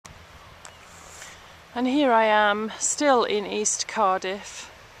And here I am, still in East Cardiff,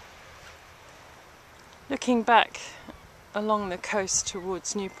 looking back along the coast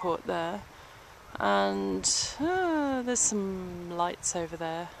towards Newport there, and there's some lights over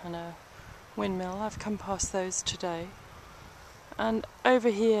there and a windmill. I've come past those today. And over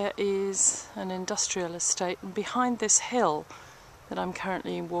here is an industrial estate, and behind this hill that I'm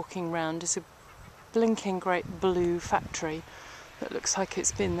currently walking round is a blinking great blue factory that looks like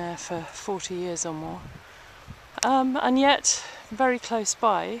it's been there for 40 years or more. And yet, very close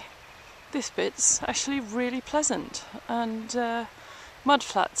by, this bit's actually really pleasant, and mud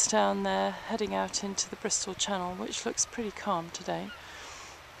flats down there heading out into the Bristol Channel, which looks pretty calm today,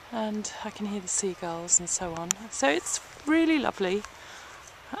 and I can hear the seagulls and so on. So it's really lovely,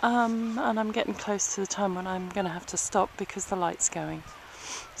 and I'm getting close to the time when I'm going to have to stop because the light's going.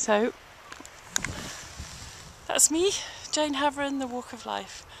 So that's me, Jane Havern, The Walk of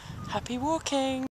Life. Happy walking!